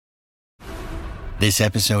This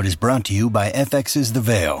episode is brought to you by FX's The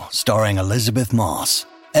Veil, starring Elizabeth Moss.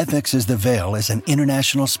 FX's The Veil is an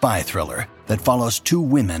international spy thriller that follows two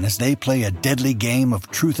women as they play a deadly game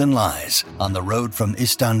of truth and lies on the road from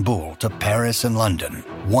Istanbul to Paris and London.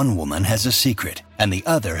 One woman has a secret, and the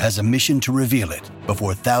other has a mission to reveal it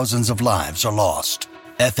before thousands of lives are lost.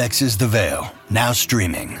 FX's The Veil, now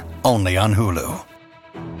streaming, only on Hulu.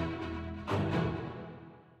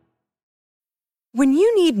 When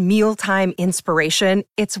you need mealtime inspiration,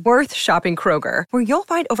 it's worth shopping Kroger, where you'll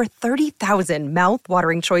find over 30,000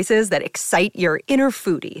 mouth-watering choices that excite your inner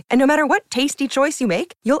foodie. And no matter what tasty choice you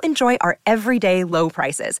make, you'll enjoy our everyday low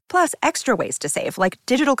prices, plus extra ways to save, like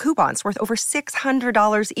digital coupons worth over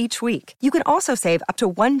 $600 each week. You can also save up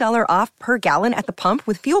to $1 off per gallon at the pump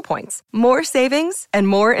with fuel points. More savings and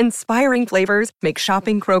more inspiring flavors make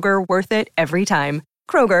shopping Kroger worth it every time.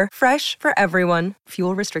 Kroger, fresh for everyone.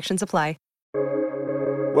 Fuel restrictions apply.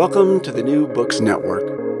 Welcome to the New Books Network.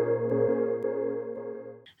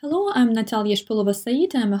 Hello, I'm Natalia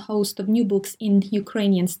Shpylova-Said. I'm a host of New Books in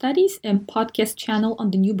Ukrainian Studies, a podcast channel on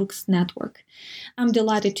the New Books Network. I'm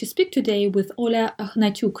delighted to speak today with Oля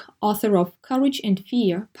Akhnatyuk, author of Courage and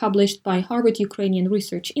Fear, published by Harvard Ukrainian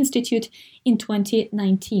Research Institute in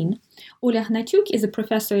 2019. Oля Akhnatyuk is a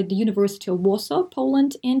professor at the University of Warsaw,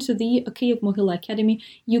 Poland, and the Kyiv-Mohyla Academy,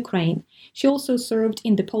 Ukraine. She also served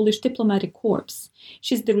in the Polish Diplomatic Corps.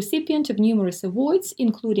 She's the recipient of numerous awards,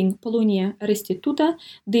 including Polonia Restituta,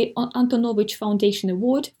 the Antonovich Foundation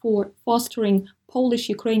Award for fostering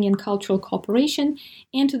Polish-Ukrainian cultural cooperation,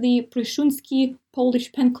 and the Pryshunsky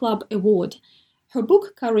Polish Pen Club Award. Her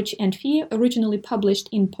book, Courage and Fear, originally published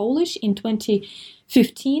in Polish in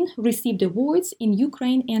 2015, received awards in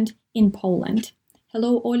Ukraine and in Poland.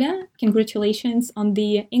 Hello, Ola. Congratulations on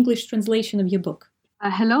the English translation of your book.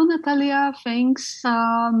 Hello, Natalia. Thanks.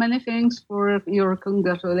 Many thanks for your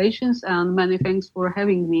congratulations and many thanks for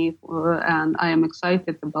having me. And I am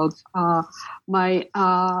excited about my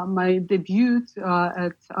debut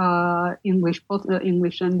at English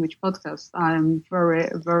language podcast. I am very,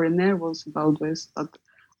 very nervous about this, but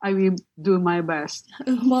I will do my best.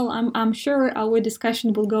 Well, I'm sure our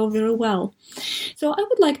discussion will go very well. So I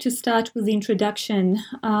would like to start with the introduction.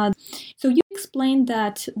 So you explained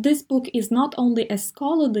that this book is not only a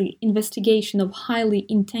scholarly investigation of highly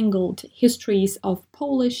entangled histories of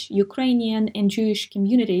Polish, Ukrainian, and Jewish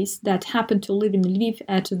communities that happen to live in Lviv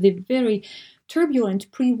at the very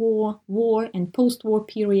turbulent pre-war, war, and post-war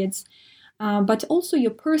periods, but also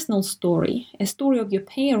your personal story, a story of your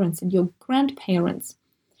parents and your grandparents.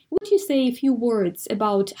 Would you say a few words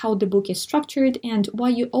about how the book is structured and why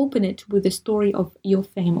you open it with the story of your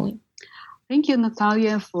family? Thank you,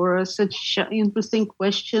 Natalia, for such an interesting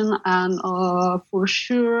question. And for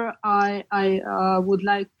sure, I would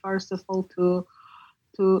like, first of all,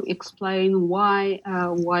 to explain why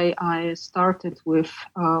I started with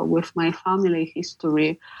my family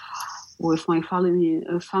history, with my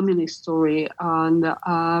family story, and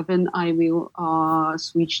then I will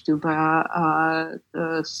switch to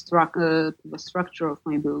the structure of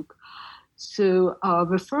my book. So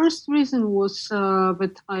the first reason was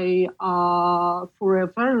that I, for a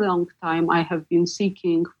very long time, I have been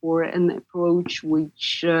seeking for an approach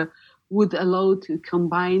which would allow to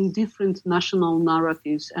combine different national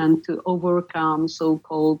narratives and to overcome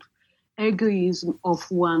so-called egoism of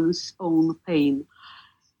one's own pain.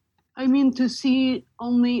 I mean, to see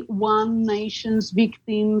only one nation's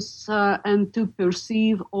victims and to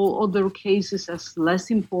perceive all other cases as less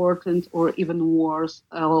important or even worse,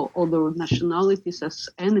 other nationalities as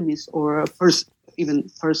enemies or even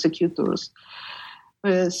persecutors.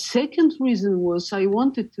 The second reason was I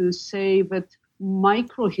wanted to say that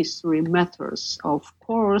microhistory matters. Of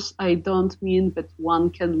course, I don't mean that one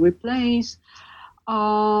can replace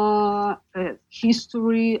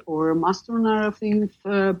history or master narrative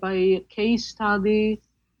by case study,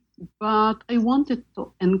 but I wanted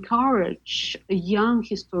to encourage young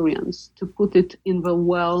historians to put it in the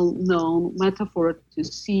well-known metaphor to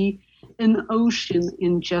see an ocean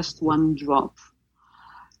in just one drop.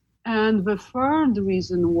 And the third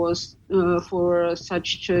reason was for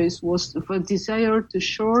such choice was the desire to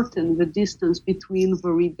shorten the distance between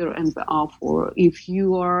the reader and the author. If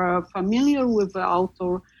you are familiar with the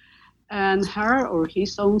author and her or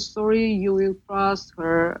his own story, you will trust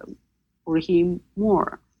her or him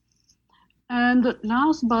more. And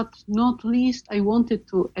last but not least, I wanted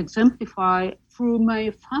to exemplify through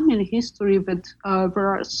my family history that there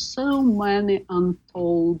are so many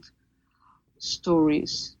untold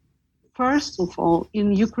stories. First of all,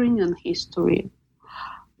 in Ukrainian history,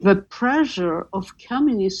 the pressure of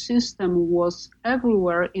communist system was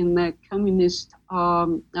everywhere in the communist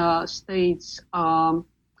states,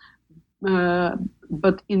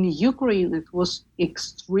 but in Ukraine it was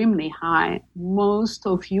extremely high. Most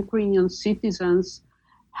of Ukrainian citizens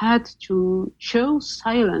had to choose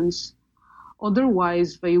silence,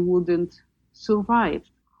 otherwise they wouldn't survive.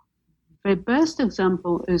 The best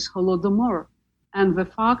example is Holodomor, and the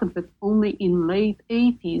fact that only in late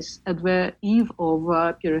 80s, at the eve of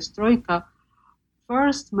perestroika,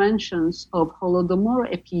 first mentions of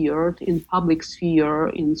Holodomor appeared in public sphere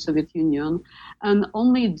in Soviet Union, and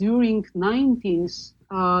only during 90s,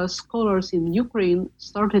 scholars in Ukraine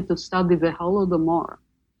started to study the Holodomor.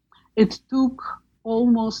 It took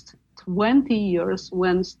almost 20 years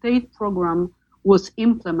when state program was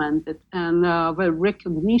implemented, and the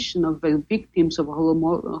recognition of the victims of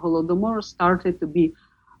Holodomor started to be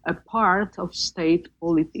a part of state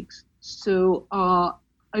politics. So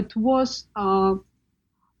it was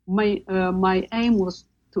my aim was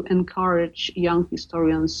to encourage young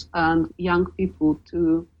historians and young people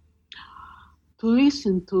to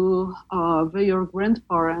listen to their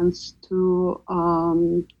grandparents, to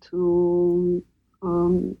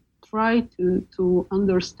try to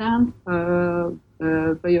understand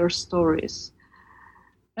their stories.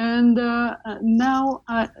 And now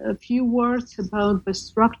a few words about the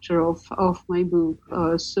structure of my book.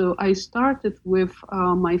 So I started with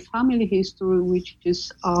my family history, which is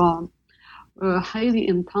highly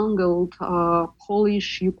entangled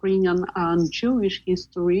Polish, Ukrainian, and Jewish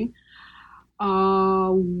history,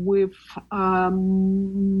 with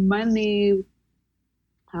many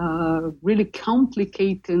really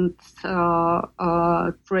complicated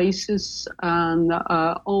traces, and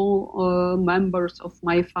all members of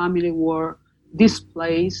my family were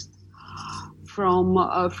displaced from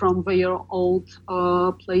their old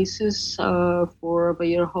places for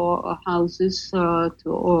their houses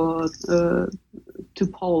to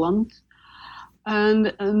Poland.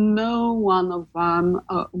 And no one of them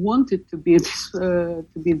wanted to be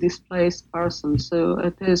displaced person. So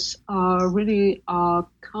it is really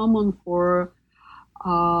common for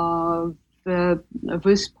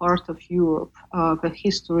this part of Europe, the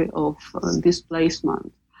history of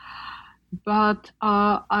displacement. But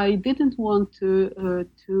I didn't want to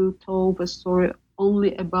tell the story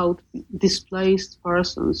only about displaced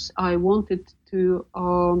persons. I wanted to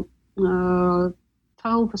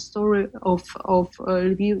tell the story of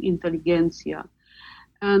Lviv intelligentsia,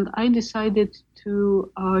 and I decided to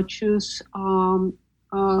choose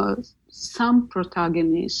some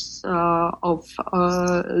protagonists of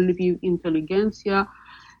Lviv intelligentsia,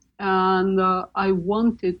 and I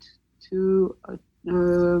wanted to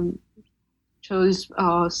choose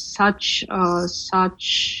such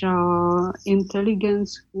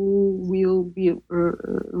intelligence who will be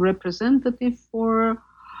representative for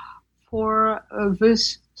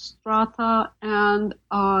this strata, and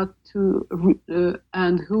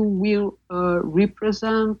and who will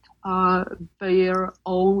represent their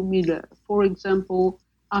own milieu. For example,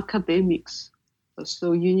 academics,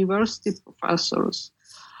 so university professors,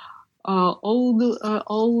 all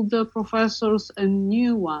the professors and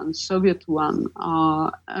new ones, Soviet one,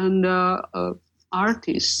 and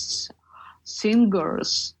artists,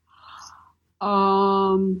 singers,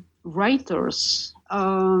 writers.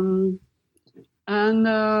 And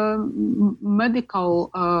medical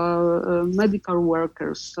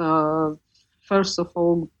workers, first of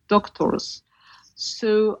all, doctors.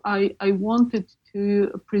 So I wanted to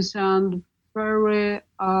present very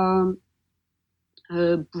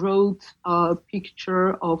broad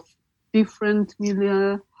picture of different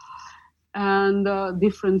milieu and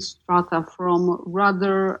different strata, from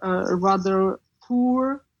rather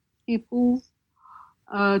poor people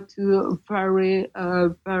to very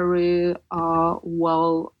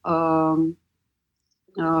well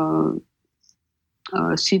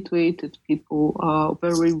situated people,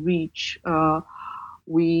 very rich,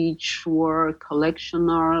 which were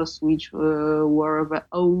collectioners, which were the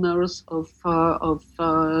owners of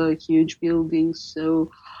huge buildings.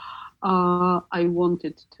 So I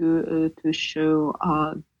wanted to show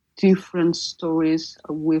different stories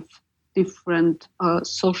with different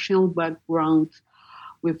social background,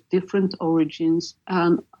 with different origins,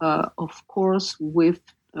 and of course with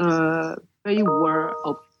they were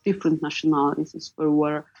of different nationalities. There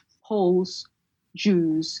were Poles,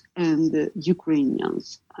 Jews, and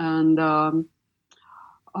Ukrainians. And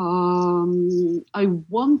I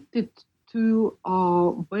wanted to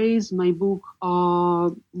base my book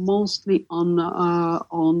mostly on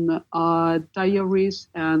diaries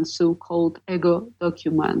and so-called ego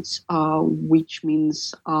documents, which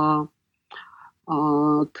means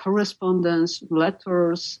correspondence,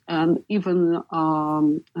 letters, and even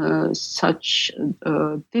such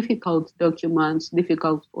difficult documents,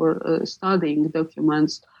 difficult for studying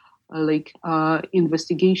documents, like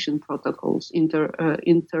investigation protocols,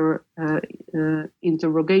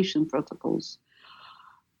 interrogation protocols.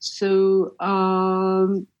 So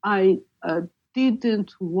I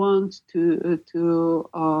didn't want to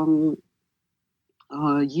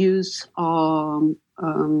use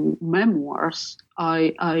memoirs.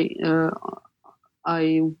 I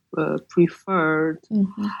preferred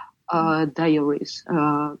diaries,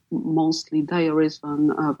 mostly diaries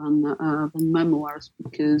than memoirs,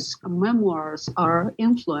 because memoirs are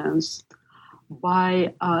influenced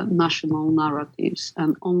by national narratives,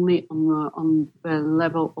 and only on the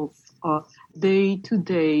level of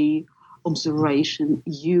day-to-day observation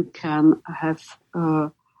you can have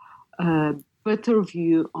a better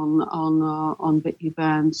view on the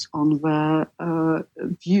events, on the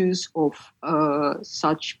views of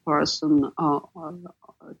such person, on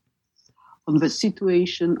the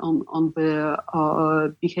situation, on the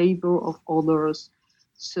behavior of others.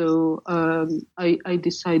 So I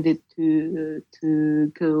decided to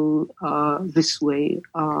go this way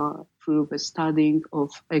through the studying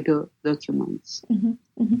of ego documents. Mm-hmm,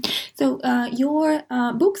 mm-hmm. So your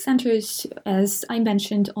book centers, as I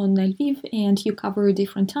mentioned, on Lviv, and you cover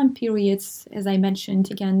different time periods, as I mentioned,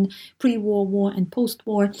 again, pre-war, war, and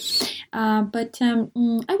post-war. But I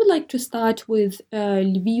would like to start with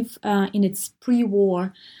Lviv in its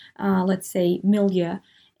pre-war, let's say, milieu.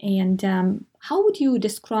 And how would you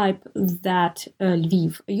describe that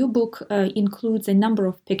Lviv? Your book includes a number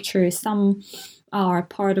of pictures. Some are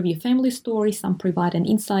part of your family story, some provide an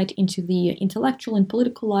insight into the intellectual and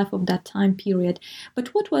political life of that time period. But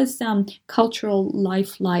what was cultural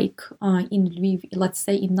life like in Lviv, let's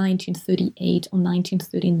say in 1938 or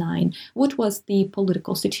 1939? What was the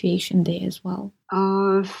political situation there as well?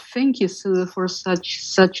 Thank you, Sue, for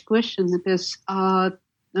such question. It is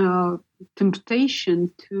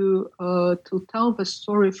temptation to tell the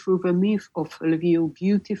story through the myth of Lviv,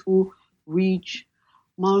 beautiful, rich,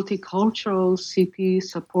 multicultural city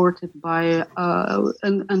supported by,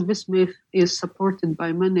 and this myth is supported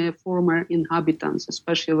by many former inhabitants,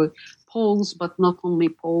 especially Poles, but not only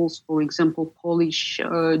Poles. For example, Polish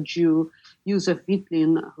Jew Józef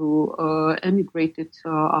Witlin, who emigrated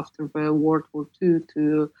after the World War II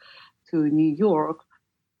to New York.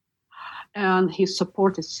 And he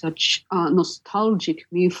supported such nostalgic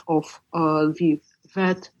myth of Lviv,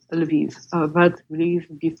 that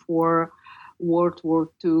Lviv before World War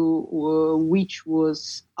II, which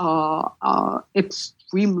was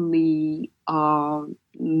extremely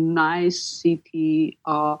nice city,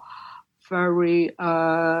 very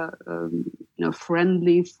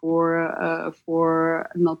friendly for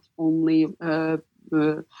not only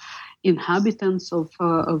inhabitants of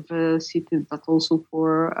the city, but also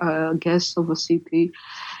for guests of the city,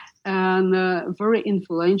 and very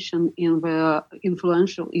influential in the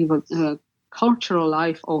even cultural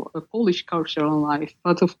life of Polish cultural life.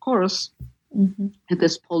 But of course, it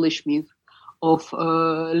is Polish myth of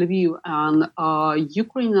Lviv, and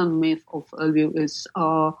Ukrainian myth of Lviv is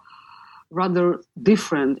rather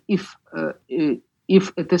different. If it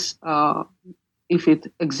is. If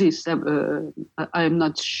it exists, I am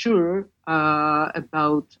not sure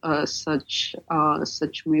about such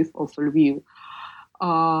myth of Lviv.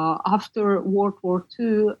 After World War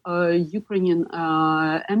II, Ukrainian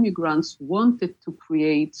immigrants wanted to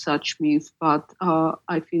create such myth, but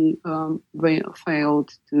I think they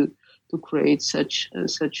failed to create such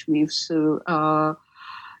myth. So,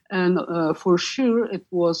 and for sure, it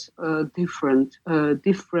was a different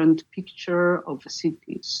picture of the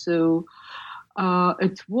city. So.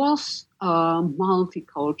 It was a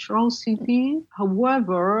multicultural city.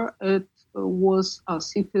 However, it was a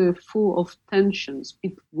city full of tensions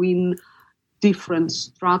between different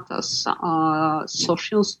stratas,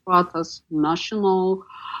 social stratas, national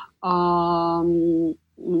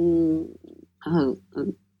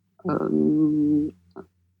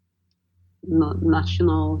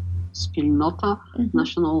national spilnota,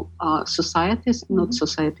 national societies, not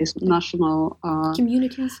societies, national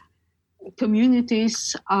communities.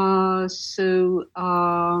 So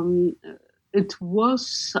it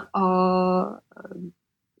was,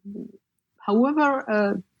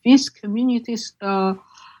 however, these communities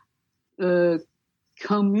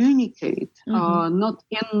communicate not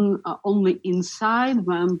only inside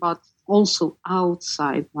them, but also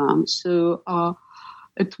outside them. So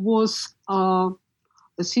it was a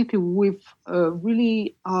city with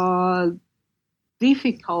really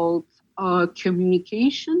difficult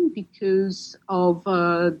communication because of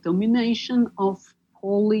domination of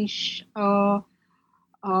Polish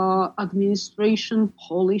administration,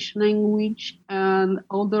 Polish language, and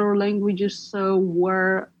other languages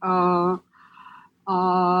were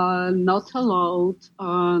not allowed,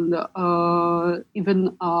 and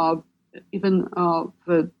even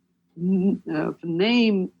the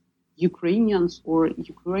name Ukrainians or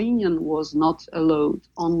Ukrainian was not allowed,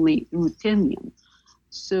 only Ruthenian.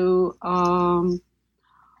 So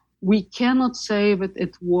we cannot say that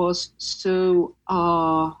it was so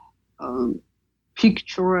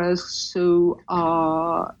picturesque, so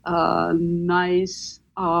nice,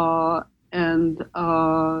 and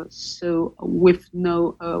so with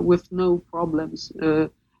no problems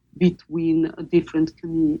between different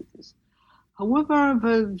communities. However,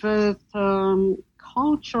 the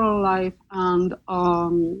cultural life and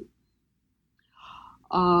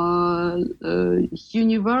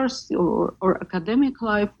university or academic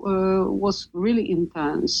life was really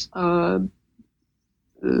intense,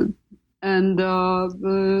 and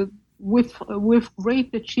with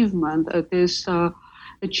great achievement. It is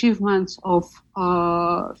achievements of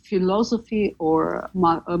philosophy or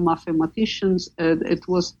mathematicians. It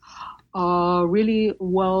was really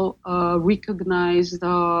well recognized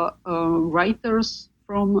writers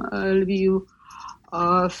from Lviv,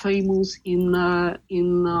 famous in the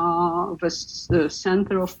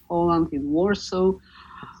center of Poland, in Warsaw,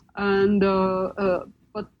 and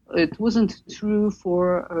but it wasn't true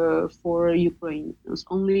for Ukrainians.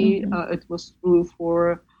 Only it was true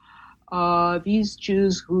for these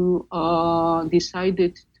Jews who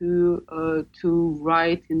decided to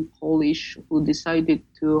write in Polish, who decided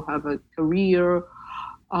to have a career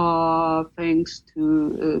thanks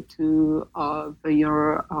to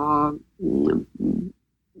their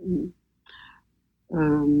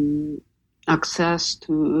access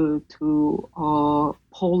to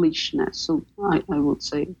Polishness. So I would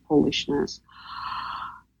say Polishness.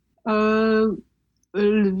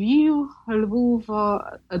 Lviv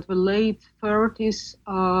at the late 30s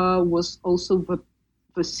was also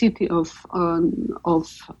the city of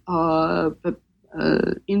the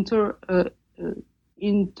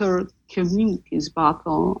inter-communities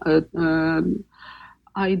battle.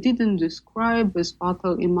 I didn't describe this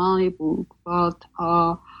battle in my book, but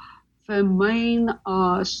the main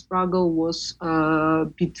struggle was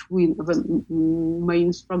between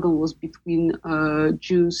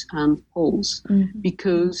Jews and Poles,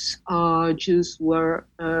 because Jews were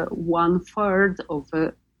 1/3 of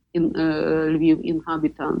the Lviv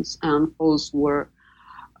inhabitants, and Poles were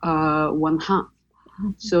 1/2.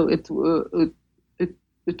 So it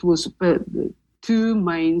was two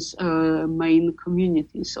main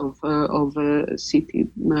communities of the city,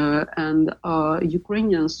 and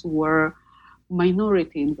Ukrainians were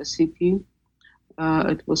minority in the city.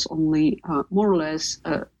 It was only more or less,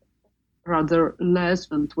 rather less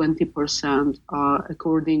than 20%,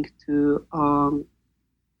 according to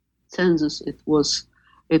census. It was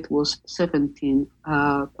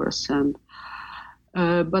 17%.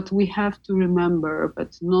 But we have to remember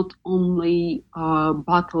that not only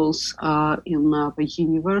battles in the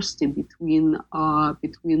university between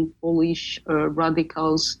Polish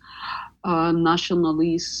radicals,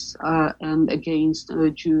 nationalists, and against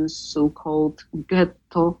Jews, so-called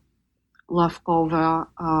ghetto, Lawkowe,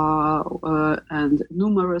 and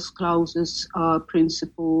numerous clauses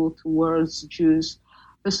principle towards Jews.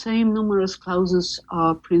 The same numerous clauses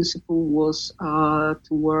principle was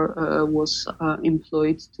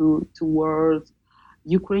employed toward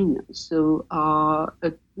Ukrainians. So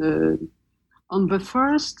on the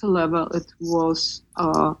first level, it was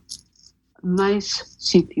a nice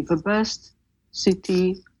city, the best city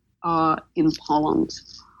in Poland.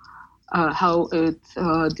 How it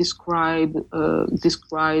described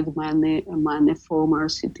many former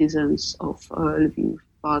citizens of Lviv,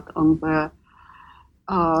 but on the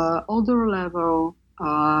other level,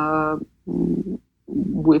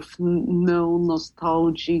 with no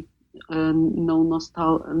nostalgia, no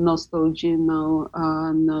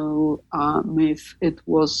myth. It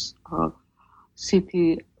was a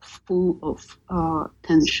city full of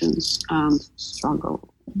tensions and struggle.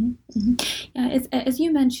 Yeah, as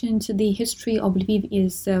you mentioned, the history of Lviv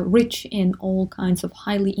is rich in all kinds of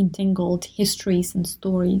highly entangled histories and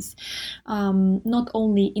stories, not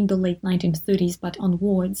only in the late 1930s, but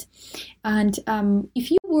onwards. And if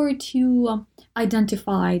you were to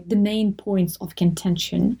identify the main points of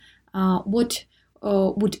contention, what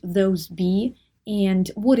would those be, and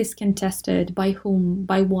what is contested by whom,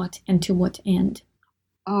 by what, and to what end?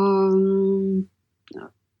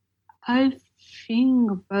 I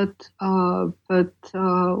think that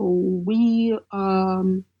we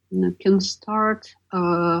can start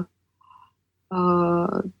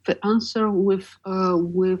the answer with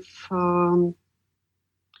the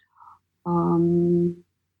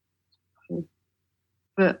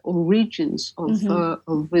origins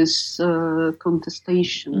of this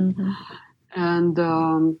contestation, and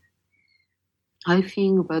I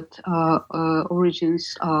think that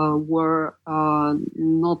origins were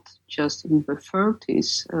not just in the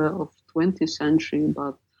 30s of 20th century,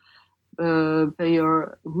 but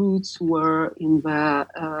their roots were in the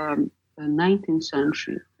 19th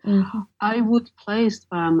century. I would place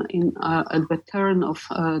them in at the turn of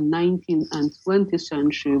 19th and 20th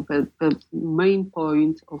century, the main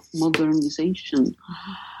point of modernization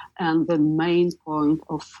and the main point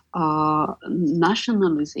of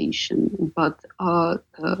nationalization. But of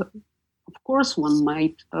course, one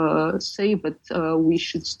might say that we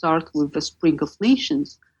should start with the Spring of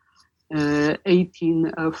Nations,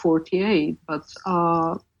 1848, but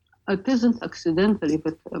it isn't accidentally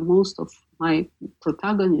that most of my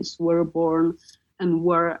protagonists were born and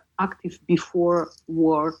were active before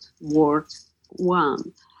World War I.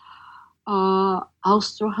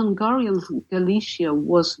 Austro-Hungarian Galicia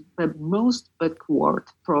was the most backward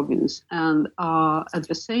province, and at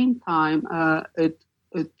the same time,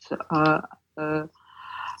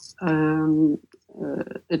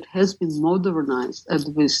 it has been modernized at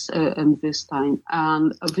this time,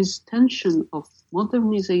 and this tension of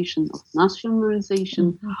modernization, of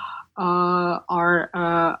nationalization, are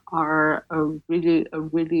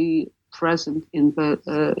really present in the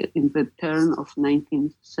turn of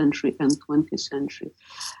 19th century and 20th century,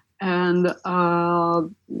 and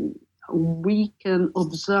we can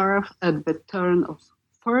observe at the turn of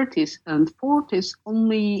 30s and 40s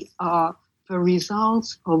only the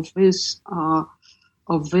results of this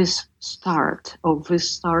start of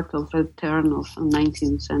the turn of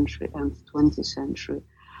 19th century and 20th century,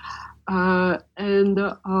 and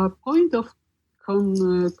point of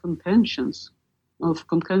contention.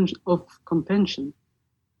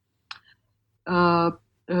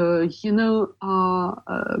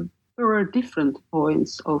 There are different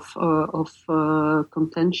points of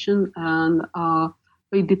contention, and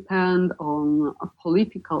they depend on a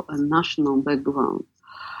political and national background.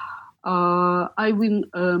 I will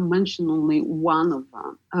mention only one of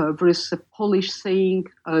them. There is a Polish saying,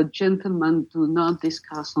 "Gentlemen do not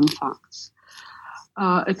discuss on facts."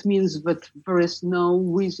 It means that there is no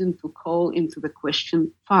reason to call into the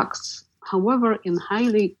question facts. However, in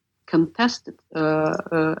highly contested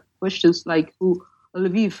questions like who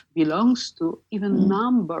Lviv belongs to, even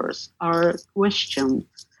numbers are questioned.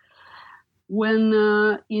 When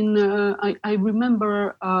I remember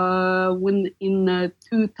when in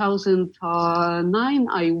 2009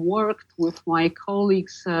 I worked with my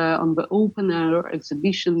colleagues on the open air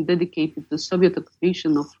exhibition dedicated to Soviet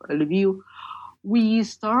occupation of Lviv, we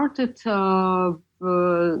started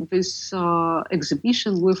this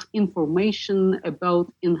exhibition with information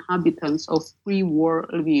about inhabitants of pre-war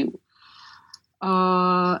Lviv.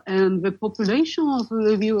 And the population of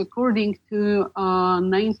Lviv, according to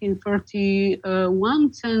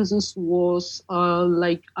 1931 census, was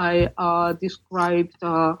like I described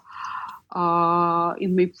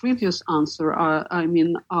in my previous answer.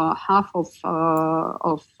 Half of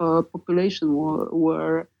population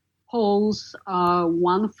were Poles,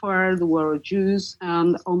 1/3 were Jews, and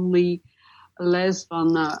only less than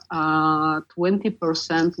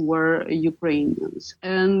 20% were Ukrainians.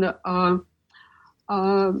 And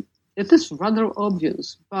it is rather obvious,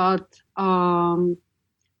 but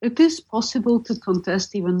it is possible to contest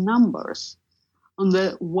even numbers. On the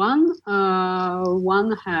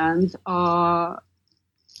one hand,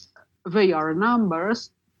 they are numbers,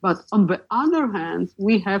 but on the other hand,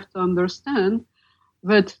 we have to understand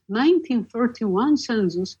that 1931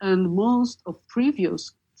 census and most of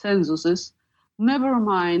previous censuses, never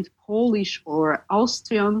mind Polish or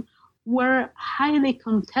Austrian, were highly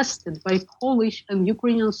contested by Polish and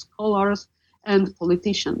Ukrainian scholars and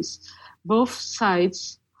politicians. Both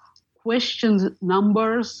sides questioned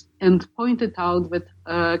numbers and pointed out that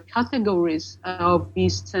categories of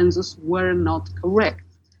these census were not correct.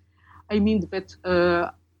 I mean that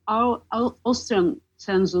our Austrian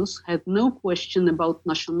census had no question about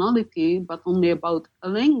nationality, but only about a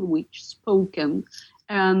language spoken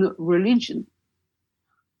and religion.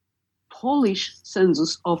 Polish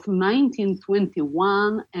census of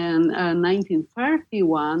 1921 and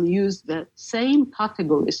 1931 used the same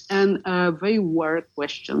categories, and they were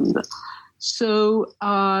questioned. So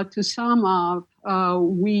to sum up,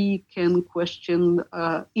 we can question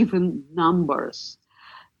even numbers.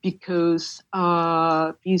 because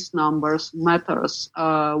these numbers matters,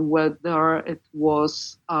 whether it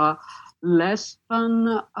was less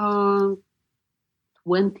than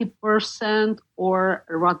 20% or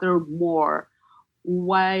rather more.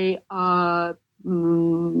 Why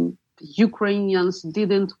Ukrainians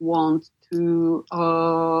didn't want to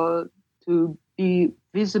be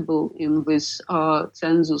visible in this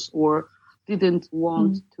census, or didn't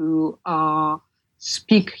want to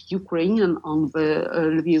speak Ukrainian on the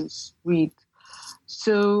Lviv street.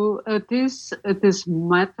 So it is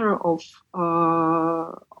matter of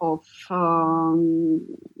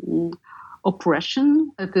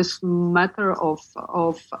oppression. It is matter of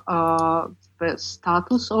the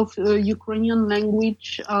status of Ukrainian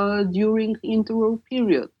language during interwar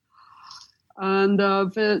period. And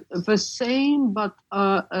the same, but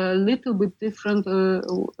a little bit different,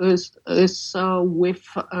 is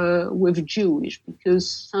with Jewish, because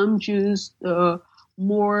some Jews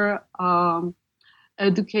more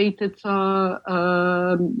educated,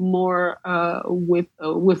 more with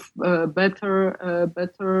better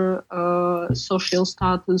social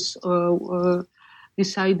status,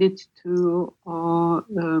 decided to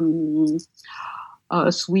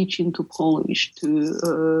switch into Polish,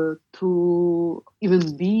 to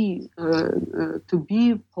even be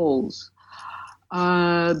Poles.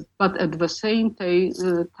 But at the same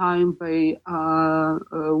time, they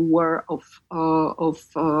were of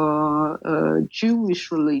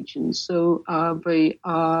Jewish religion, so they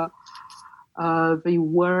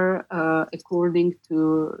were, according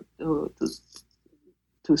to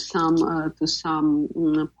some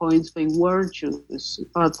points, they were Jews,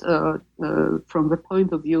 but from the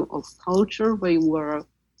point of view of culture, they were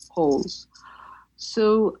Poles.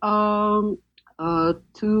 So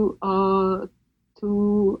to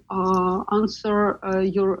answer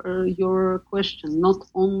your question, not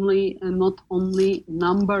only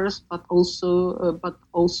numbers, but also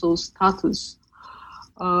status,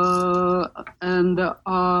 and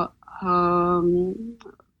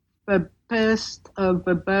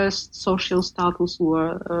the best social status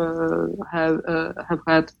have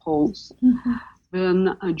had Poles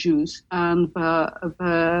than Jews, and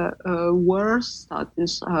the worst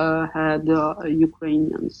status had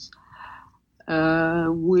Ukrainians.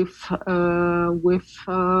 With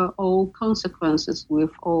all consequences,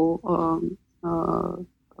 with all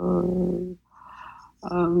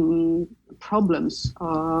problems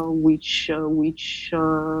which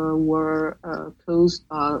were caused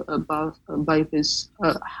by this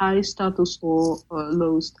high status or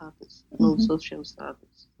low status, low social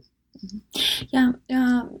status. Yeah,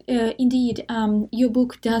 indeed. Your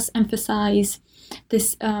book does emphasize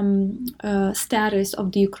this status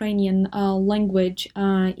of the Ukrainian language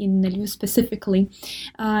in Lviv specifically,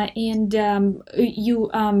 and you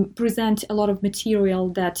present a lot of material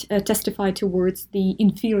that testify towards the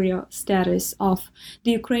inferior status of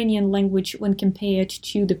the Ukrainian language when compared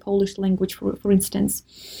to the Polish language, for instance.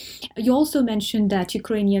 You also mentioned that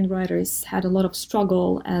Ukrainian writers had a lot of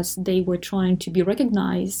struggle as they were trying to be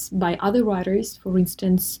recognized by other writers, for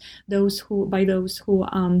instance, those who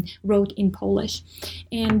wrote in Polish.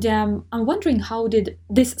 And I'm wondering, how did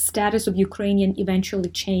this status of Ukrainian eventually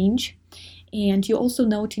change? And you also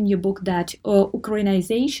note in your book that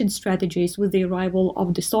Ukrainization strategies with the arrival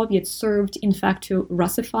of the Soviets served, in fact, to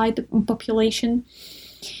Russify the population.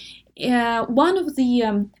 One of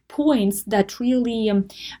the points that really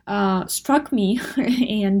struck me,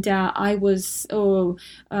 and I was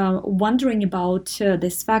wondering about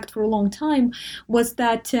this fact for a long time, was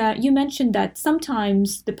that you mentioned that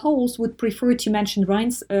sometimes the Poles would prefer to mention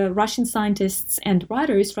Russian scientists and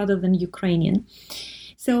writers rather than Ukrainian.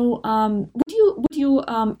 So would you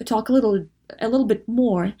talk a little bit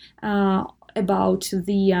more about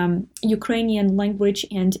the Ukrainian language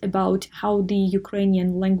and about how the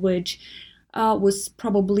Ukrainian language was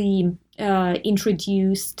probably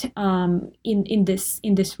introduced in this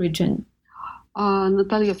region?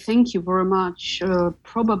 Natalia, thank you very much.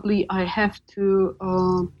 Probably I have to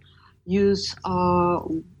use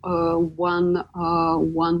one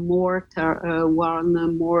more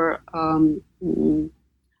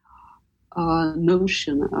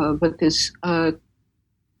notion that is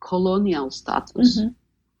colonial status.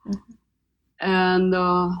 And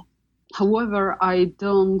however, I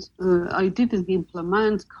didn't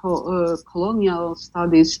implement colonial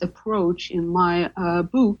studies approach in my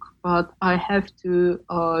book, but I have to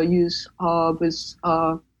use this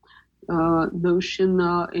notion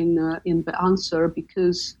in the answer,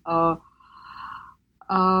 because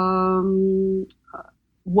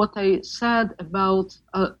what I said about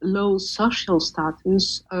low social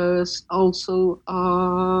status is also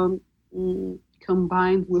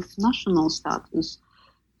combined with national status.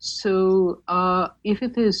 So if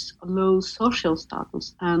it is low social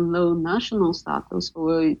status and low national status,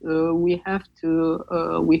 we have to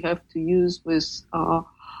use this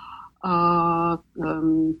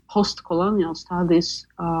post-colonial studies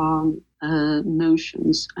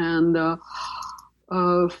notions, and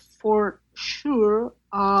for sure,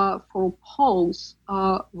 for Poles,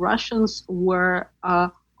 Russians were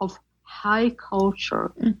of high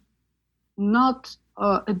culture. Not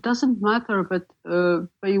it doesn't matter that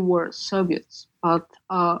they were Soviets, but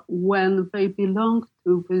when they belonged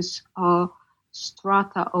to this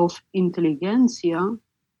strata of intelligentsia,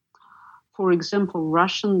 for example,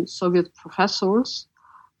 Russian Soviet professors,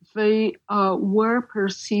 they were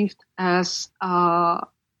perceived as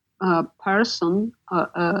persons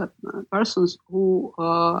who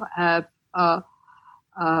have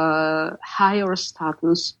higher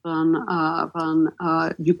status than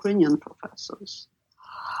Ukrainian professors.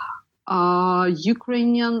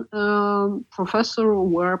 Ukrainian professors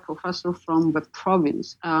were professors from the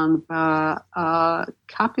province, and the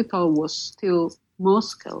capital was still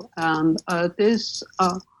Moscow, and this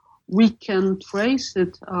we can trace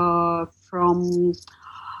it from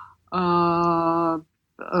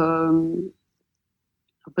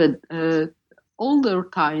older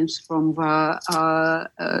times, from the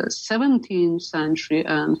 17th century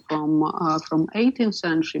and from 18th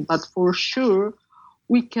century, but for sure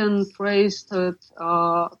we can trace it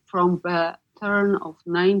from the turn of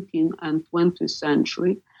 19th and 20th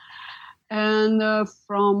century, and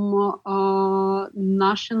from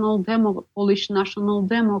Polish National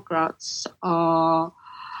Democrats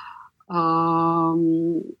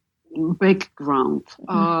background.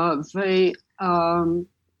 They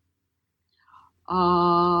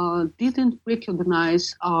didn't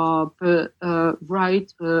recognize the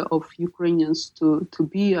right of Ukrainians to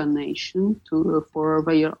be a nation, for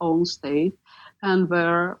their own state, and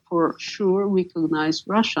were for sure recognized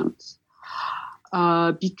Russians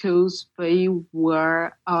because they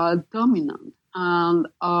were dominant, and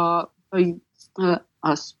they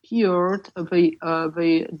aspired,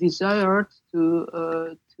 they desired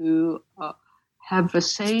to have the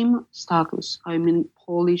same status. I mean,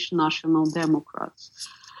 Polish National Democrats.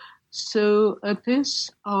 So it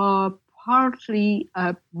is partly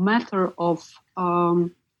a matter of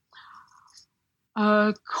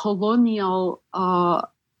colonial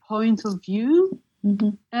point of view,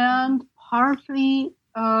 and partly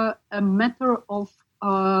a matter of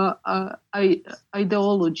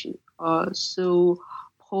ideology. So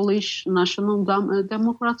Polish National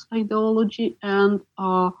Democrats ideology, and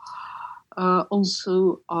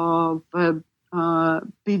also the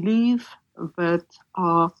belief that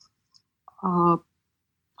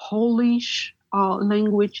Polish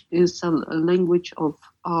language is a language of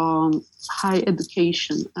high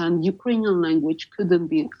education, and Ukrainian language could not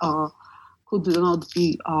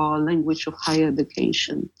be a language of high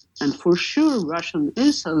education. And for sure, Russian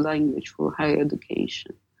is a language for high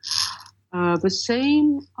education. The same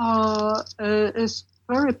is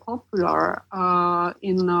very popular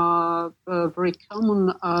in a very common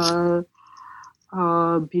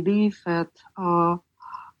belief that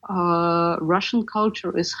Russian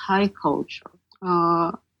culture is high culture.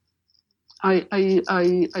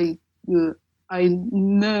 I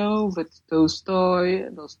know that Tolstoy,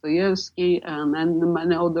 Dostoevsky, and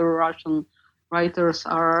many other Russian writers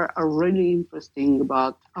are really interesting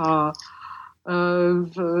about.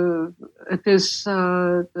 It is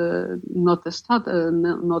not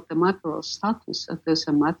a matter of status. It is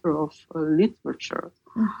a matter of literature,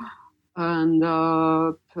 and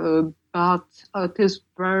but it is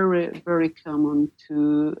very, very common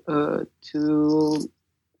to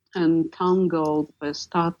entangle the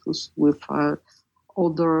status with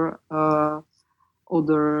other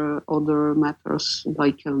matters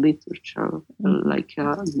like literature, like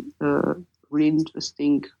really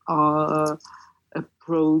interesting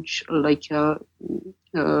approach, like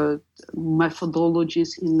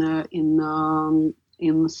methodologies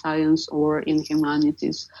in science or in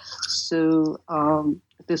humanities. So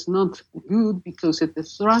it is not good because it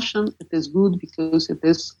is Russian. It is good because it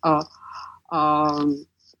is of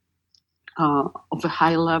a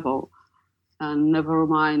high level. And never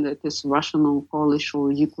mind it is Russian or Polish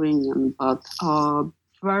or Ukrainian, but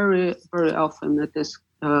very, very often it is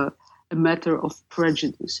a matter of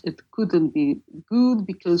prejudice. It couldn't be good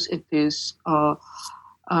because it is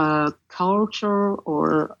culture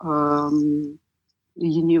or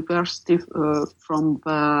university from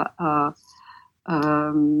the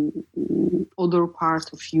other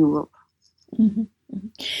part of Europe.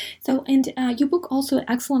 So, and your book also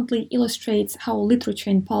excellently illustrates how literature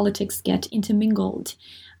and politics get intermingled.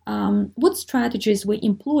 What strategies were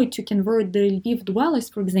employed to convert the Lviv dwellers,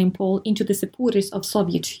 for example, into the supporters of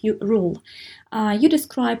Soviet rule? You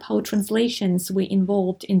describe how translations were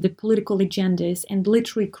involved in the political agendas and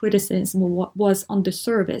literary criticism was on the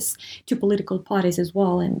service to political parties as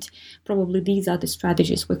well, and probably these other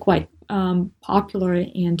strategies were quite popular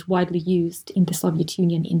and widely used in the Soviet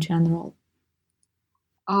Union in general.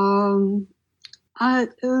 I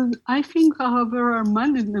think there are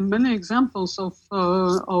many examples of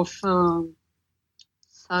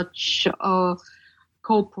such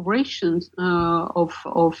cooperation of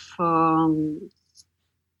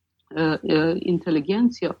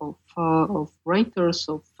intelligentsia, of writers,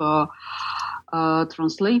 of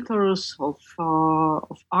translators, of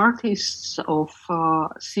artists, of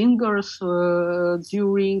singers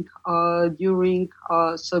during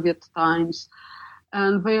Soviet times.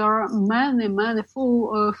 And there are many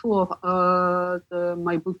full of.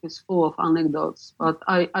 My book is full of anecdotes, but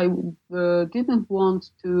I didn't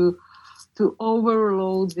want to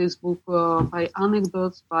overload this book by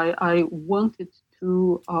anecdotes. I wanted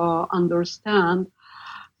to understand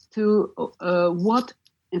to what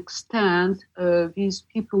extent these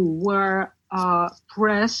people were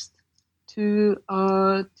pressed to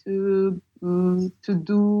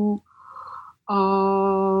do.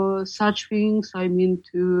 Such things, I mean,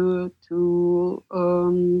 to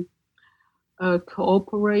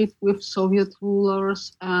cooperate with Soviet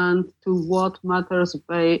rulers, and to what matters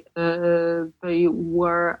they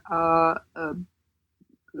were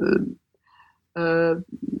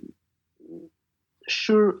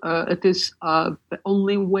sure it is the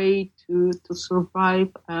only way to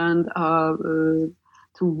survive, and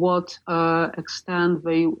to what extent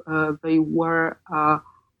they were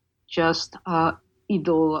just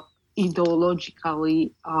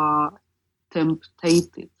ideologically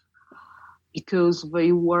tempted, because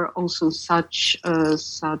they were also such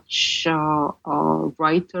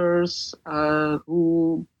writers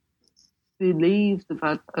who believed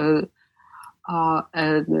that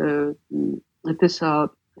it is a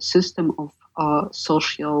system of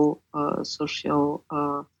social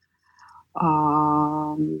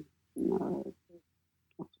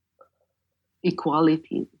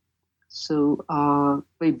equality. So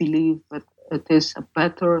they believe that it is a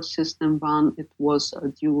better system than it was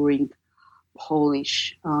during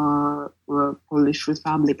Polish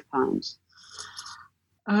Republic times.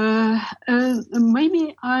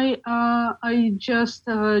 Maybe I just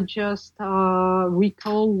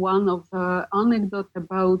recall one of the anecdote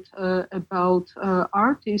about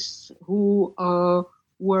artists who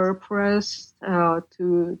were pressed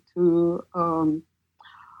to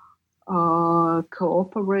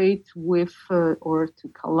cooperate with or to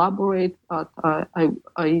collaborate, but I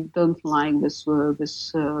don't like this verb to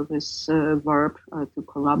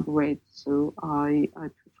collaborate. So I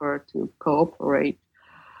prefer to cooperate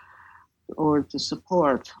or to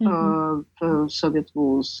support the Soviet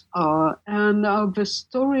rules. And the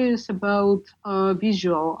story is about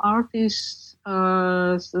visual artists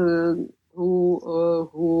who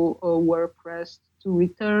were pressed to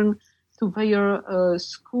return to their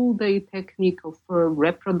school day technique of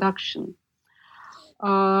reproduction.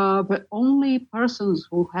 The only persons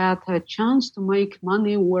who had a chance to make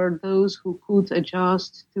money were those who could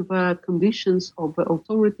adjust to the conditions of the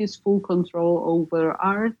authorities' full control over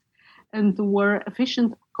art, and were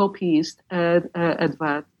efficient copyists at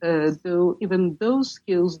that, though even those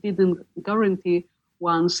skills didn't guarantee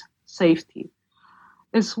one's safety.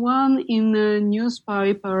 As one in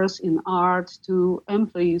newspapers, in art, two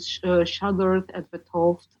employees shuddered at the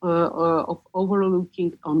thought of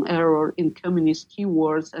overlooking an error in communist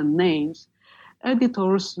keywords and names.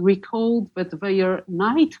 Editors recalled that their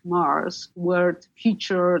nightmares were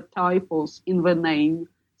feature typos in the name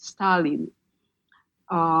Stalin.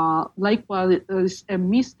 Likewise, a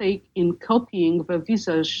mistake in copying the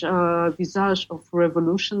visage of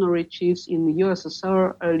revolutionary chiefs in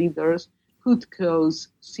USSR leaders could cause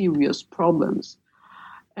serious problems.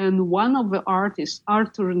 And one of the artists,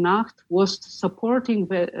 Arthur Nacht, was supporting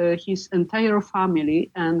his entire family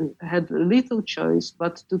and had little choice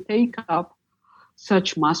but to take up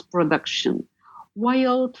such mass production.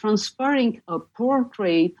 While transferring a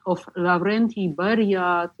portrait of Lavrenti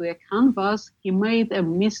Beria to a canvas, he made a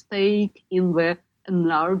mistake in the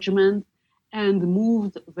enlargement and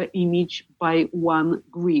moved the image by one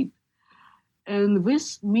grid. And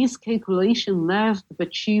this miscalculation left the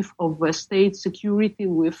chief of the state security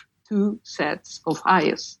with two sets of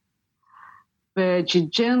eyes. The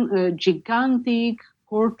gigantic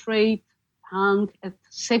portrait hung at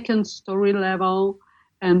second story level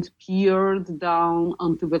and peered down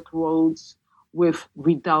onto the crowds with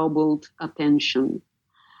redoubled attention.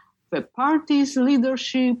 The party's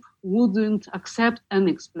leadership wouldn't accept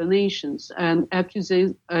any explanations and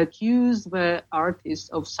accused the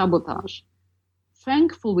artist of sabotage.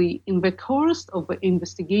 Thankfully, in the course of the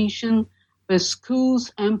investigation, the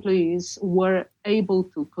school's employees were able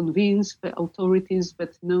to convince the authorities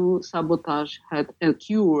that no sabotage had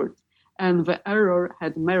occurred and the error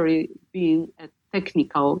had merely been a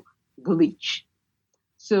technical glitch.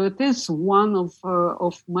 So it is one of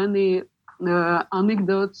many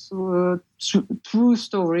anecdotes, true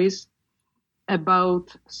stories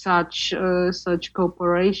about such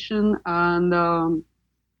cooperation, and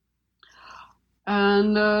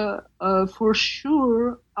for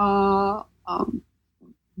sure,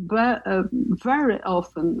 very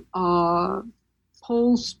often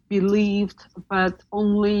Poles believed that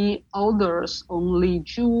only others, only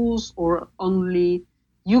Jews or only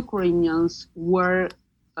Ukrainians were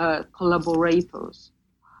collaborators.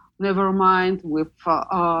 Never mind with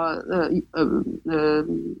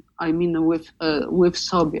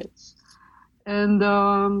Soviets. And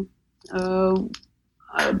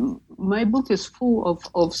my book is full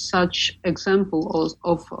of such examples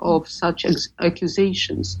of such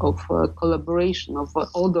accusations of collaboration of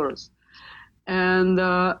others. And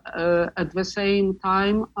at the same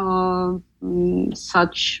time,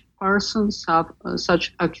 such persons,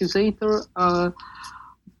 such accusator,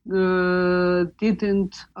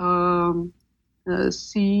 didn't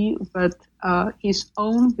see that his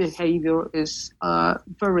own behavior is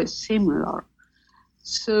very similar.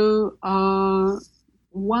 So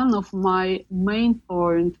one of my main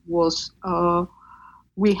points was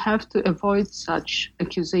we have to avoid such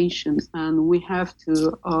accusation, and we have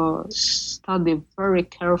to study very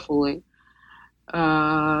carefully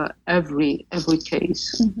every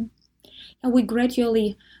case. Mm-hmm. And we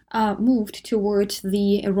gradually moved towards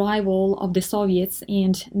the arrival of the Soviets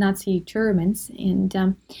and Nazi Germans.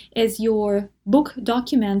 And as your book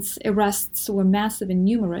documents, arrests were massive and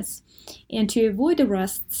numerous. And to avoid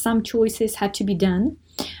arrests, some choices had to be done.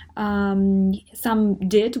 Some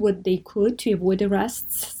did what they could to avoid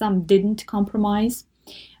arrests. Some didn't compromise.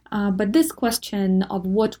 But this question of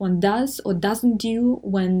what one does or doesn't do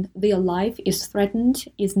when their life is threatened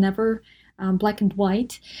is never black and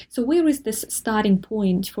white. So where is this starting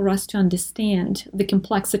point for us to understand the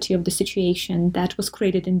complexity of the situation that was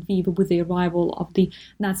created in Lviv with the arrival of the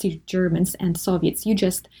Nazi Germans and Soviets? You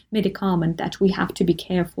just made a comment that we have to be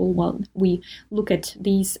careful when we look at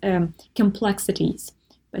these complexities.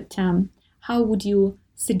 But how would you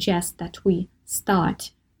suggest that we start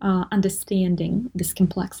understanding this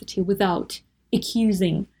complexity without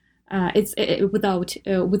accusing, without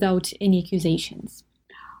any accusations?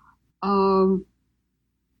 I'm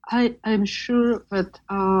sure that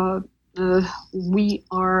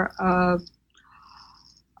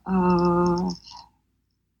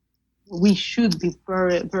we should be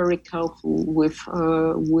very, very careful with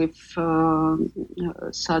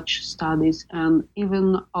such studies, and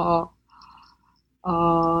even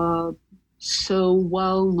so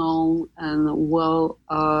well-known and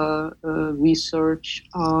well-researched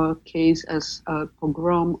case as a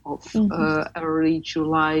pogrom of early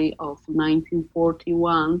July of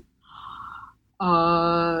 1941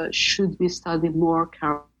 should be studied more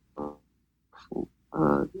carefully.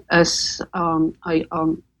 As I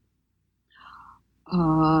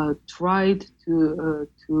tried to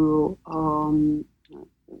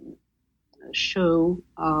show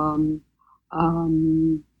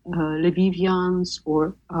Lvivians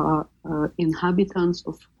or inhabitants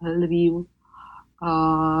of Lviv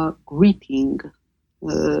greeted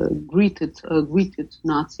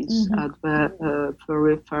Nazis at the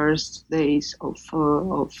very first days of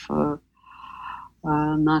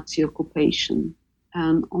Nazi occupation,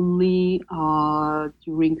 and only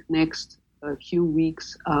during next few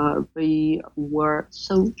weeks they were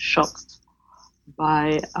so shocked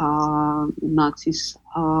by Nazis'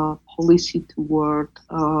 policy toward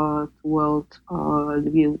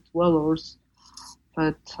Lviv dwellers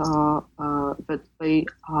that they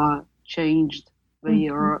changed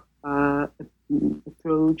their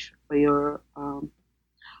approach, their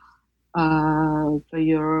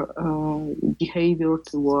behavior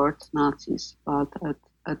toward Nazis. But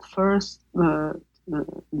at first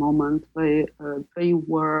moment, they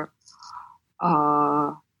were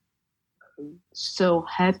so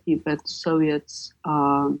happy that Soviets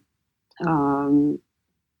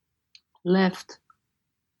left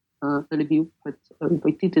Lviv, but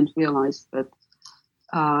they didn't realize that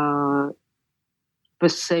the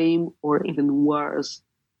same or even worse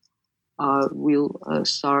will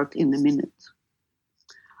start in a minute.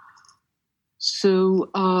 So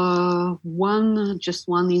one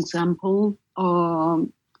example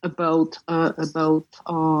about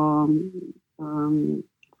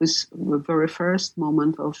this very first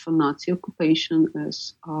moment of Nazi occupation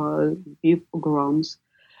is Lviv pogroms,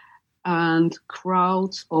 and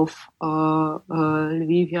crowds of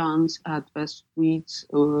Lvivians at the streets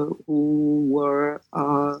who were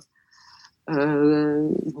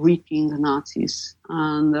greeting the Nazis.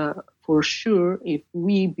 And for sure, if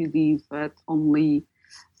we believe that only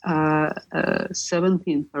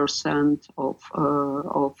 17% of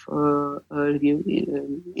Lviv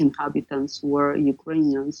inhabitants were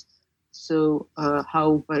Ukrainians, so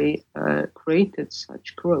how they created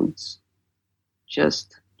such crowds?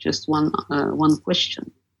 Just one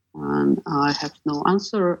question, and I have no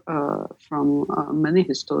answer from many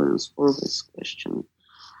historians for this question.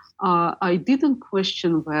 I didn't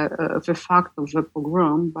question the fact of the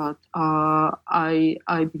pogrom, but I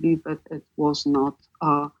believe that it was not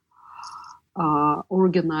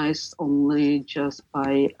organized only just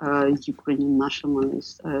by Ukrainian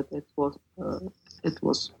nationalists. It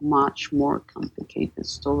was much more complicated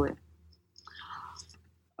story.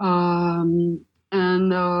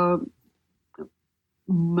 And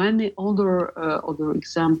many other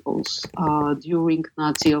examples during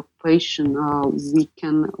Nazi occupation we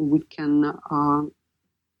can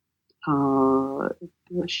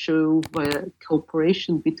show the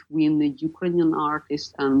cooperation between the Ukrainian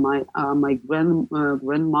artist and my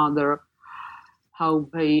grandmother, how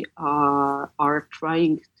they are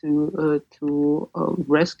trying to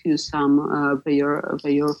rescue some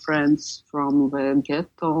their friends from the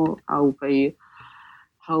ghetto, how they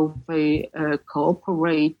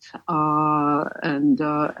cooperate, and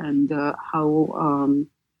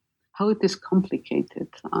how it is complicated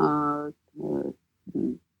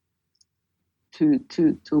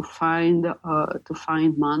to find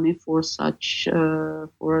money for such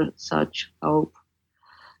help,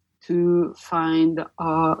 to find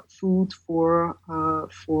food for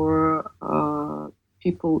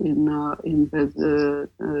people in the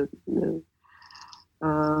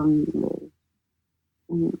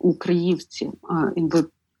Ukrainians, in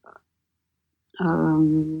the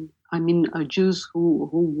Jews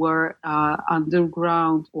who were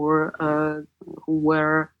underground or who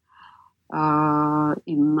were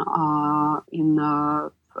in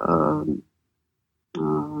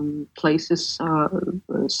places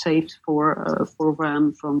saved for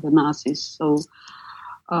them from the Nazis. So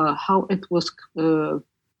how it was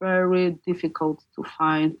very difficult to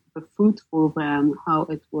find the food for them, how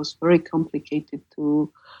it was very complicated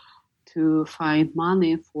to find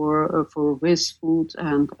money for this food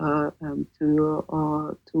and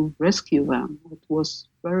to rescue them. It was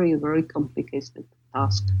very, very complicated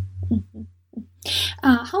task. Mm-hmm.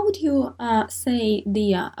 How would you say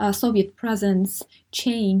the Soviet presence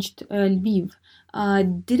changed Lviv?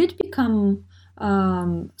 Did it become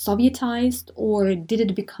Sovietized, or did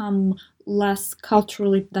it become less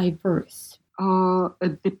culturally diverse?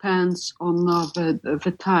 It depends on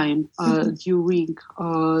the time.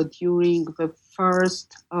 During the first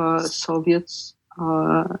Soviets,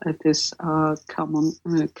 it is common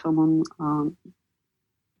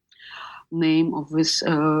name of this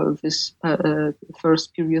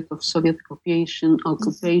first period of Soviet occupation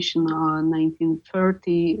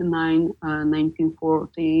 1939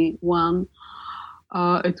 1941.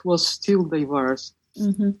 It was still diverse.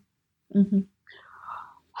 Mm-hmm. Mm-hmm.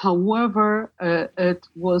 However, it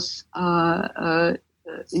was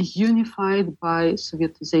unified by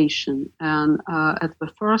Sovietization, and at the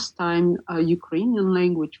first time, Ukrainian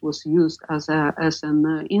language was used as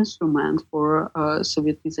an instrument for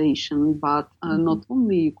Sovietization, but not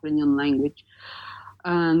only Ukrainian language.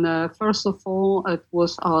 And first of all, it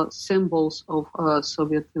was symbols of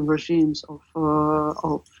Soviet regimes of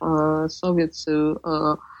Soviets. So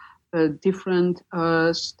different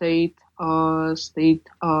state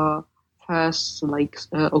fests like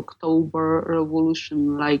October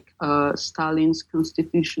Revolution, like Stalin's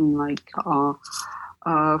Constitution, like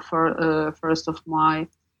First of May,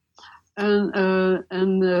 and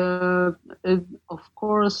of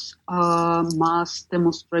course mass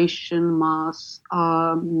demonstration, mass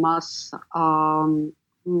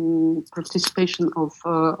participation of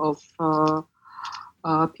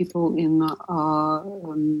people in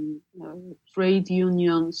trade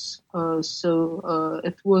unions. So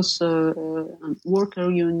it was worker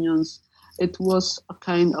unions. It was a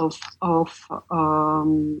kind of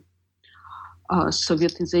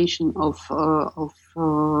Sovietization of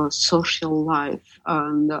social life.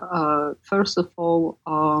 And first of all,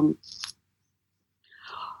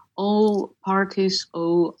 all parties,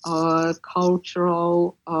 all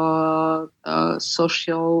cultural,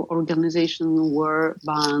 social organizations were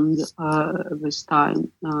banned this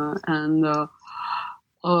time, and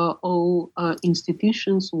all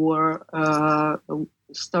institutions were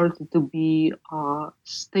started to be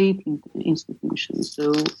state institutions.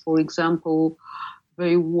 So, for example,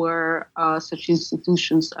 they were such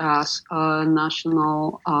institutions as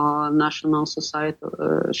National Society,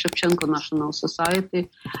 Shevchenko National Society,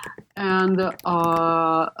 and the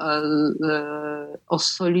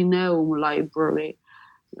Ossolineum Library,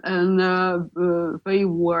 and they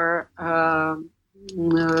were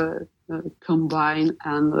combined,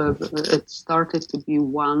 and it started to be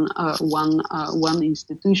one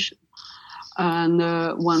institution. And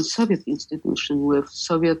one Soviet institution with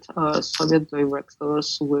Soviet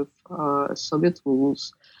directors, with Soviet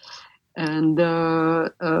rules, and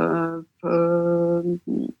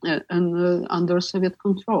under Soviet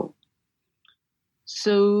control.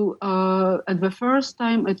 So at the first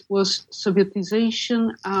time, it was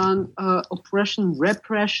Sovietization and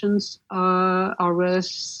repressions,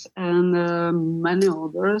 arrests, and many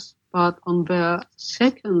others. But on the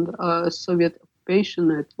second Soviet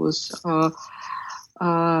occupation, it was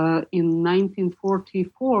in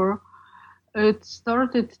 1944, it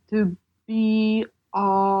started to be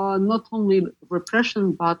not only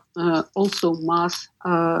repression, but also mass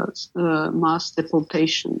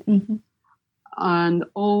deportation. Mm-hmm. And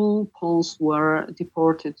all Poles were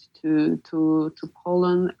deported to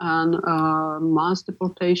Poland, and mass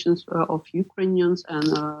deportations of Ukrainians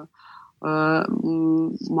and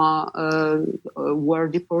were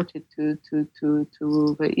deported to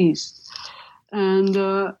the east. And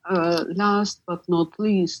last but not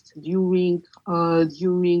least, during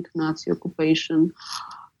Nazi occupation,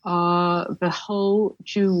 the whole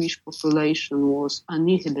Jewish population was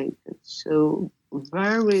annihilated. So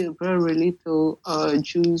very, very little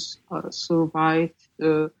Jews survived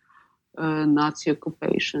Nazi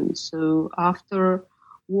occupation. So after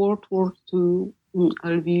World War II,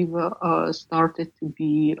 Lviv started to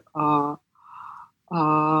be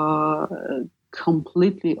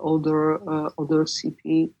completely other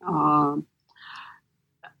city,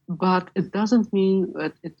 but it doesn't mean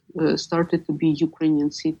that it started to be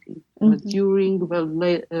Ukrainian city. Mm-hmm. During the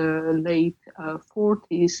late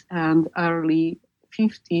 40s and early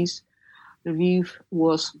 50s, Lviv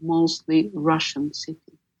was mostly Russian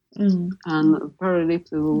city. Mm-hmm. And very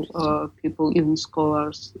little people, even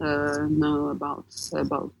scholars, know about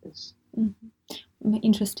this. Mm-hmm.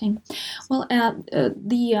 Interesting. Well,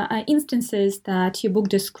 the instances that your book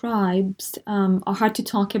describes are hard to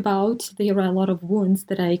talk about. There are a lot of wounds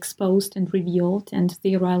that are exposed and revealed, and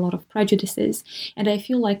there are a lot of prejudices. And I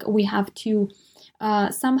feel like we have to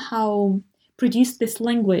somehow produce this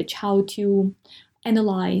language, how to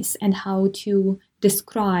analyze and how to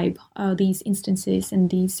describe these instances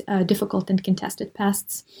and these difficult and contested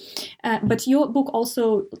pasts. But your book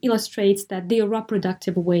also illustrates that there are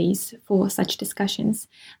productive ways for such discussions.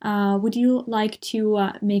 Would you like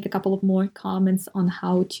to make a couple of more comments on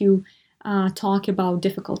how to talk about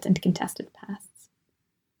difficult and contested pasts?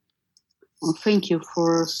 Well, thank you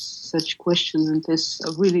for such question, and it's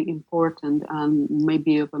really important, and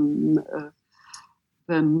maybe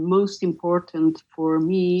the most important for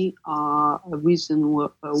me a reason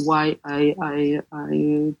why I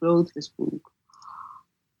wrote this book.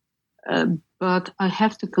 But I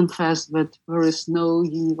have to confess that there is no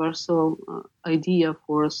universal idea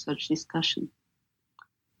for such discussion,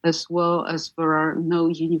 as well as there are no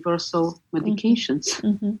universal medications.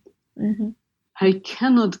 Mm-hmm. Mm-hmm. I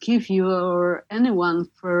cannot give you or anyone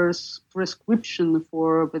prescription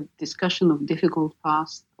for the discussion of difficult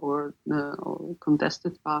past or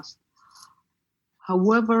contested past.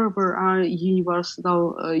 However, there are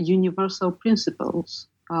universal principles,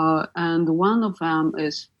 and one of them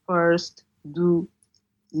is first, do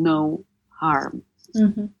no harm.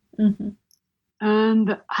 Mm-hmm. Mm-hmm.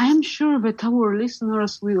 And I am sure that our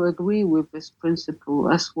listeners will agree with this principle,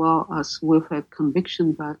 as well as with a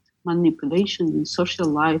conviction that manipulation in social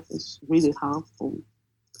life is really harmful.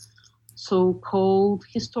 So-called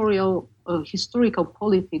historical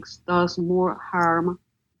politics does more harm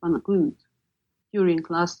than good. During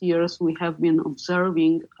last years, we have been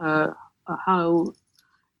observing how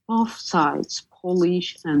both sides,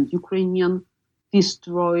 Polish and Ukrainian,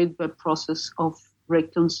 destroyed the process of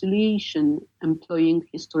reconciliation employing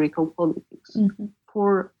historical politics. Mm-hmm.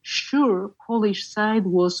 For sure, Polish side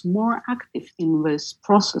was more active in this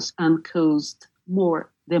process and caused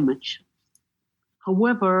more damage.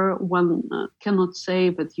 However, one cannot say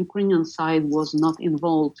that Ukrainian side was not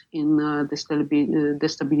involved in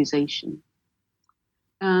destabilization.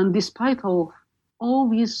 And despite all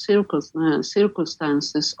these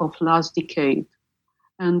circumstances of last decade,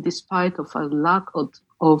 and despite of a lack of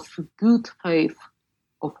good faith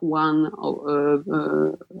of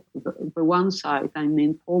the one side, I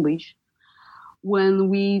mean Polish, when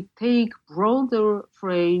we take broader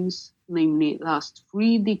frames, namely last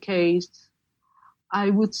 3 decades,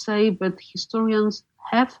 I would say that historians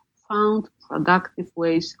have found productive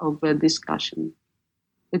ways of the discussion.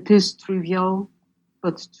 It is trivial,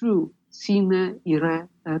 but true, sine ire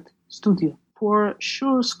et studio. For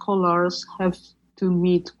sure, scholars have to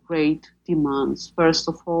meet great demands. First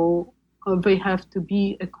of all, they have to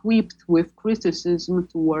be equipped with criticism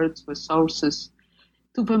towards the sources,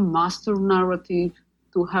 to the master narrative,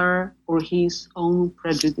 to her or his own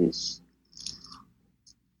prejudice.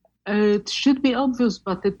 It should be obvious,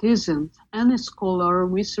 but it isn't. Any scholar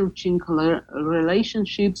researching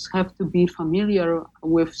relationships have to be familiar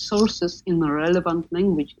with sources in relevant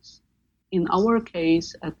languages. In our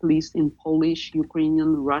case, at least in Polish,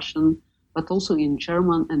 Ukrainian, Russian, but also in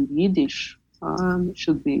German and Yiddish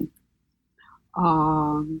should be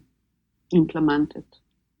implemented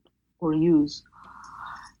or used.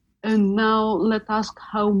 And now let us ask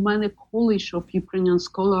how many Polish of Ukrainian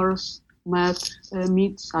scholars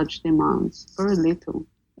meet such demands. Very little.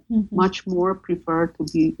 Mm-hmm. Much more prefer to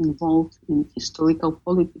be involved in historical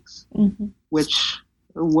politics, mm-hmm.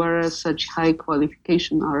 whereas such high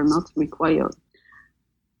qualifications are not required.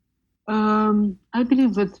 I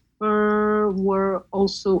believe that there were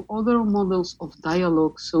also other models of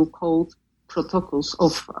dialogue, so-called protocols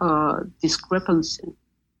of discrepancy.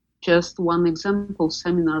 Just one example,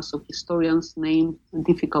 seminars of historians named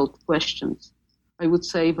difficult questions. I would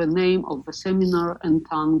say the name of the seminar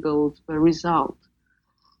entangled the result.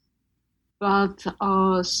 But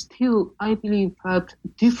still, I believe that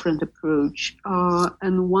different approach,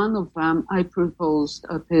 and one of them I proposed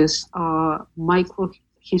this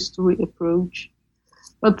micro-history approach,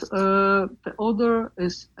 but the other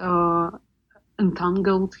is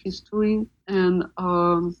entangled history and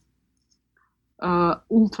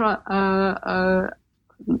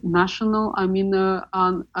ultra-national,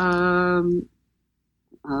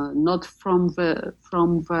 not from the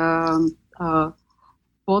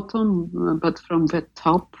bottom, but from the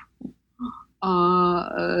top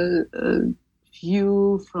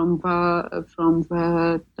view, from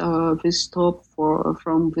this top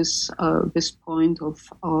from this point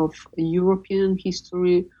of European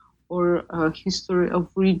history or history of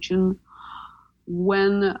region.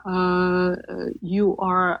 When you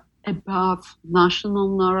are above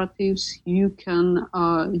national narratives, you can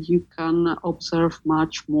observe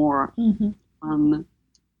much more mm-hmm.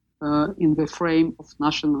 In the frame of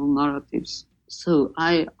national narratives. So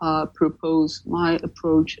I propose my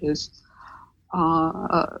approach is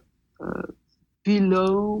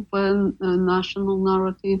below the national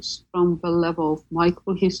narratives, from the level of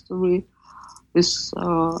microhistory.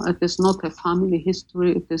 It is not a family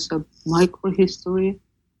history, it is a microhistory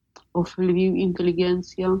of Lviv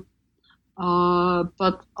intelligentsia.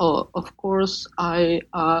 But of course, I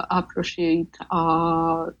appreciate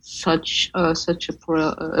such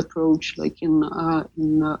approach, like in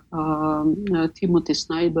Timothy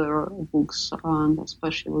Snyder books, and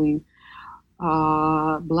especially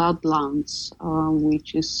Bloodlands,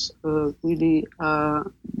 which is really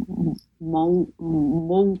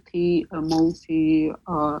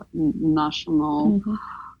multi-national mm-hmm.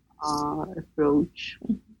 Approach.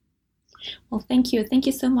 Well, thank you. Thank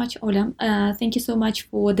you so much, Ola. Thank you so much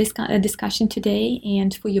for this discussion today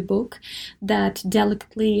and for your book that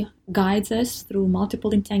delicately guides us through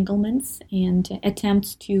multiple entanglements and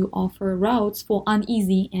attempts to offer routes for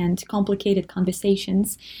uneasy and complicated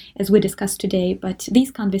conversations, as we discussed today. But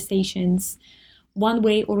these conversations, one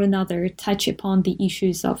way or another, touch upon the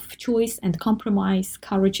issues of choice and compromise,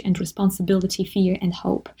 courage and responsibility, fear and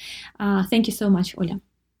hope. Thank you so much, Ola.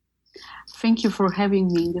 Thank you for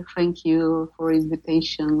having me. Thank you for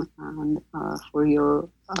invitation and for your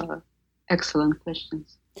excellent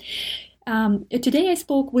questions. Today I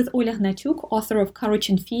spoke with Ola Hnatyuk, author of Courage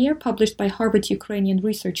and Fear, published by Harvard Ukrainian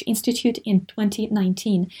Research Institute in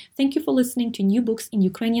 2019. Thank you for listening to New Books in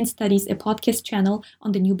Ukrainian Studies, a podcast channel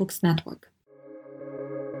on the New Books Network.